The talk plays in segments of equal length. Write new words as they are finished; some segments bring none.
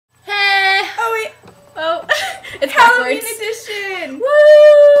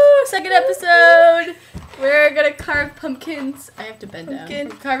second episode. We're gonna carve pumpkins. I have to bend down. We're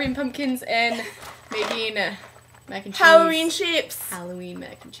carving pumpkins and making mac and cheese. Halloween shapes. Halloween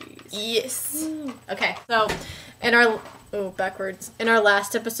mac and cheese. Yes. Okay, so in our in our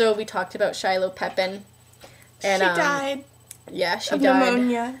last episode we talked about Shiloh Pepin. And she died. Yeah, she of died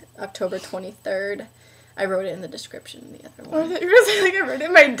pneumonia. October 23rd. I wrote it in the description in the other Oh, one. you were saying like I wrote it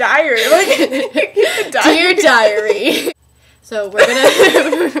in my diary. Like Dear diary. So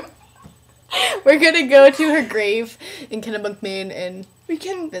we're gonna go to her grave in Kennebunk, Maine, and we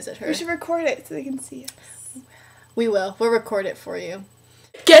can visit her. We should record it so they can see us. We will. We'll record it for you.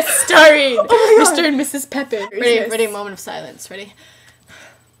 Get started, Mr. and Mrs. Pepin. Ready? Ready? Moment of silence. Ready?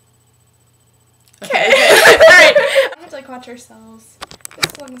 Okay. Alright. I have to like watch ourselves.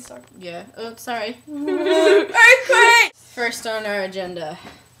 This one is start. Yeah. Oh, sorry. Earthquake! First on our agenda.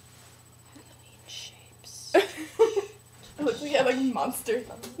 Halloween shapes. It looks like you have like monster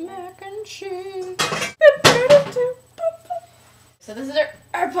Mac and cheese. So this is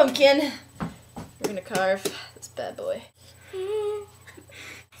our pumpkin. We're gonna carve this bad boy.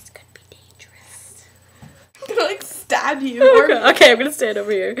 This could be dangerous. I'm gonna like stab you. Okay, I'm gonna stand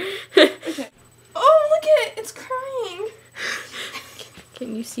over here. Okay. Oh, look at it! It's crying.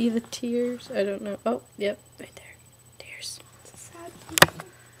 Can you see the tears? I don't know. Oh, yep, right there. Tears. It's a sad pumpkin.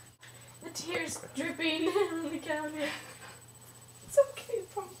 The tears dripping on the counter. It's okay,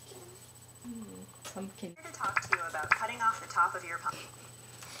 pumpkin. Pumpkin. I'm here to talk to you about cutting off the top of your pumpkin.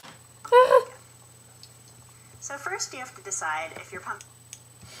 So first you have to decide if your pumpkin...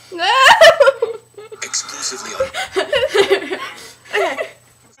 Exclusively on... Okay.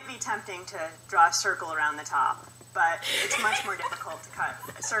 It might be tempting to draw a circle around the top, but it's much more difficult to cut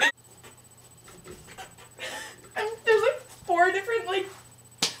a circle. There's like 4 different like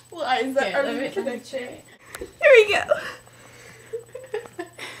lines that are in connection. Here we go.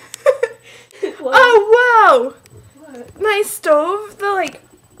 Oh, wow! What? My stove, the like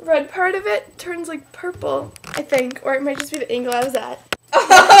red part of it turns like purple, I think, or it might just be the angle I was at. Not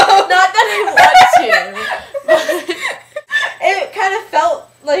that I want to. It kind of felt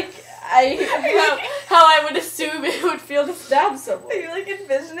like how I would assume it would feel to stab someone. You're like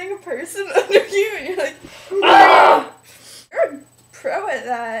envisioning a person under you, and you're like, ah! You're a pro at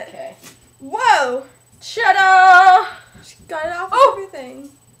that. Okay. Whoa! Ta-da! She got it off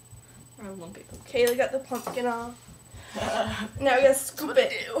everything. I won't be. Kayla got the pumpkin off. Now we gotta scoop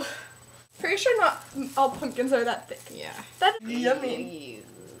it. Pretty sure not all pumpkins are that thick. Yeah. That's yummy.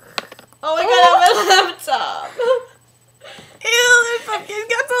 Oh my god, on my laptop. Ew, there's pumpkin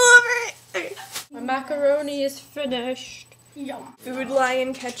guts all over it. Okay. My macaroni is finished. Yum. Food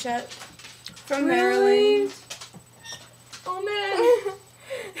Lion ketchup from Maryland. Oh man.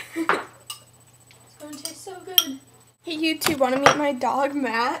 It's gonna taste so good. Hey, you two want to meet my dog,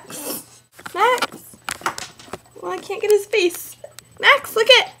 Max? Max! Well, I can't get his face. Max, look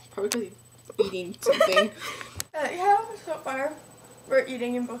it! Probably eating something. Yeah, so far, we're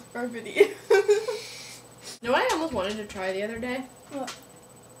eating in both of our videos. You know what I almost wanted to try the other day? What?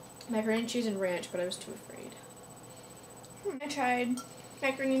 Macaroni and cheese and ranch, but I was too afraid. I tried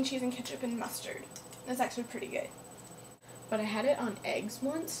macaroni and cheese and ketchup and mustard. That's actually pretty good. But I had it on eggs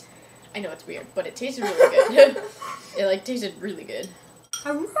once. I know it's weird, but it tasted really good. It like tasted really good.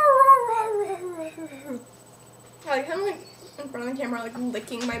 I like I'm like in front of the camera, like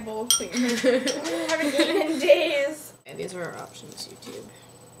licking my bowl clean. I haven't eaten in days. And these are our options, YouTube.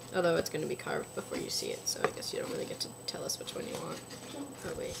 Although it's going to be carved before you see it, so I guess you don't really get to tell us which one you want.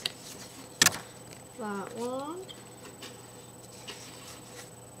 Oh wait. That one.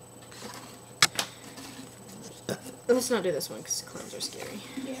 Let's not do this one because clowns are scary.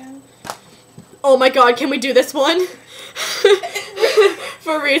 Yeah. Oh my god, can we do this one?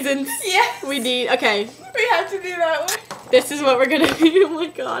 For reasons Yes. we need. Okay, We have to do that one. this is what we're gonna do. Oh my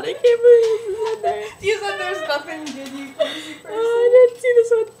god, I can't believe this is in there. You said there's nothing good, you crazy person. Oh, I didn't see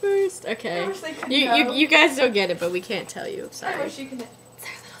this one first. I Okay. wish they could You know. you guys don't get it, but we can't tell you. I Sorry. wish you could. It's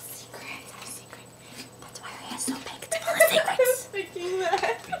our little secret. It's our secret. That's why our hair's so big. It's full of I was secrets. thinking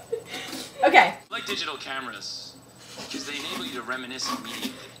that. Okay. I like digital cameras because they enable you to reminisce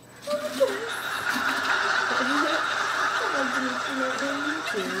immediately.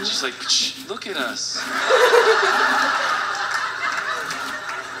 It's just like, shh, look at us.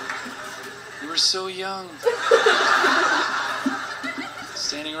 We were so young.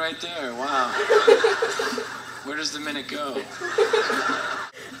 Standing right there, wow. Where does the minute go?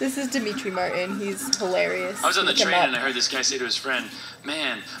 This is Dimitri Martin. He's hilarious. I was on the Look him train up. and I heard this guy say to his friend,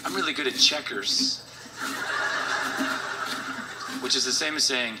 "Man, I'm really good at checkers." Which is the same as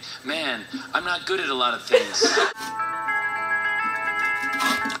saying, "Man, I'm not good at a lot of things."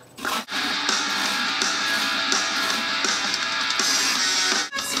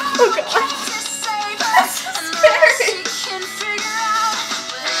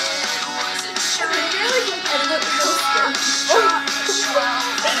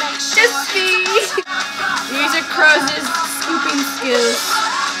 Croz's scooping skills.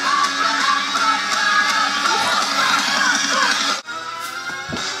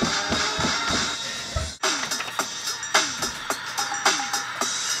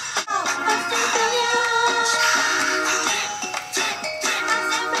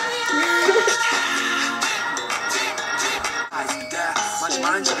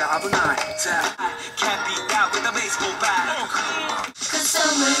 Can't beat that with a baseball bat. Cause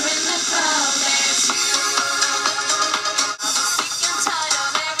somewhere in the crowd there's you. Sick and tired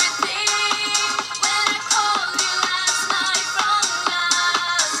of everything. When I called you last night from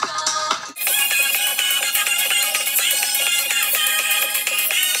Glasgow.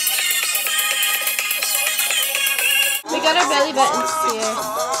 We got our belly buttons here.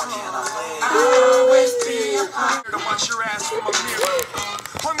 Always be a part to watch your ass from a mirror.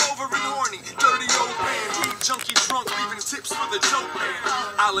 Hungover and horny, dirty old man, weed junkie drunk, leaving tips for the joke man.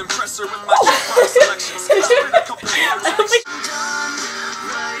 I'll impress her with my jukebox selections. Spit a couple words.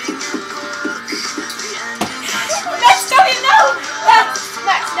 Max, don't you know?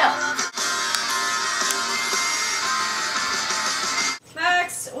 Max, no.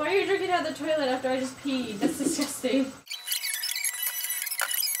 Max, why are you drinking out of the toilet after I just peed? That's disgusting.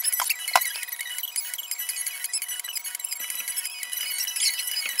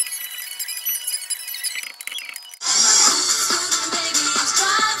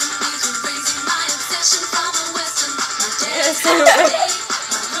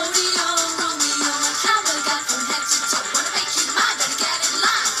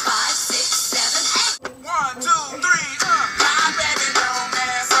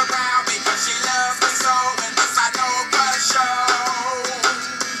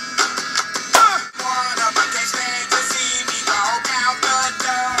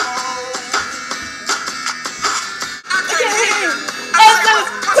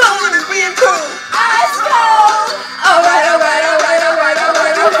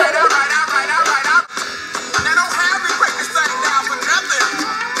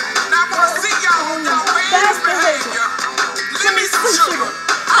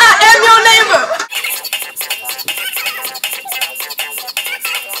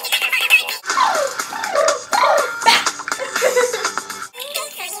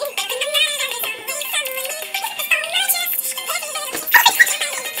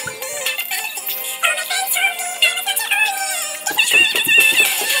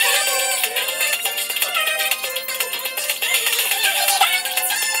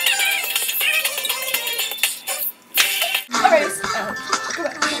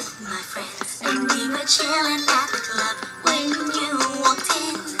 Chilling at the club when you walked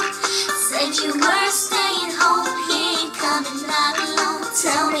in. Said you were staying home, he ain't coming out alone.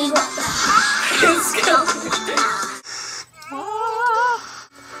 Tell me what the heck is going on.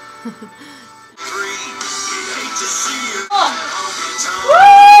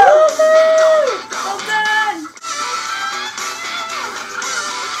 Well done.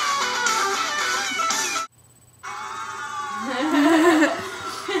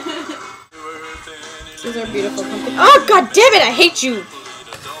 These are beautiful pumpkins. Oh, god damn it! I hate you!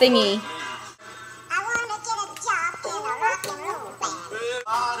 Thingy.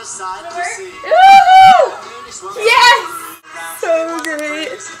 Woohoo! Yes! So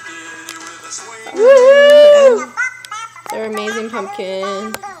great. Woo! They're amazing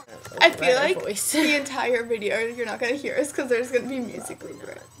pumpkin. I feel Right, like voice. the entire video you're not going to hear us because there's going to be music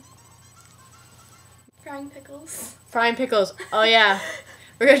over it. Frying pickles. Frying pickles. Oh yeah.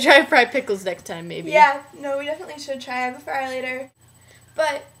 We're gonna try fried pickles next time, maybe. Yeah, no, we definitely should try. I have a fry later.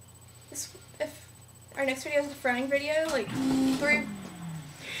 But if our next video is a frying video, like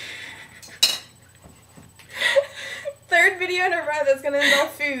third video in a row that's gonna involve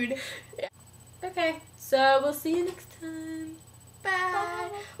food. Yeah. Okay, so we'll see you next time.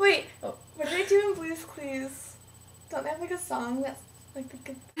 Bye. Wait, what do they do in Blue's Clues? Don't they have like a song that's like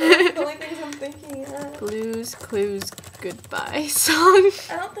the only things I'm thinking of? Blue's Clues Goodbye song.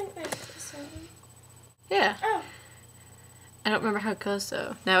 I don't think they have a song. Yeah. Oh. I don't remember how it goes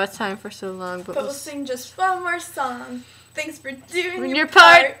though. Now it's time for so long, but We'll sing just one more song. Thanks for doing your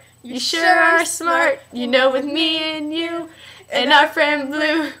part. You sure are smart. You know, with me and you and our friend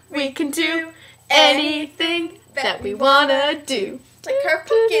Blue, we can do anything that we wanna do. Like our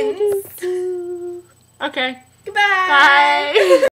pumpkins. Okay. Goodbye. Bye.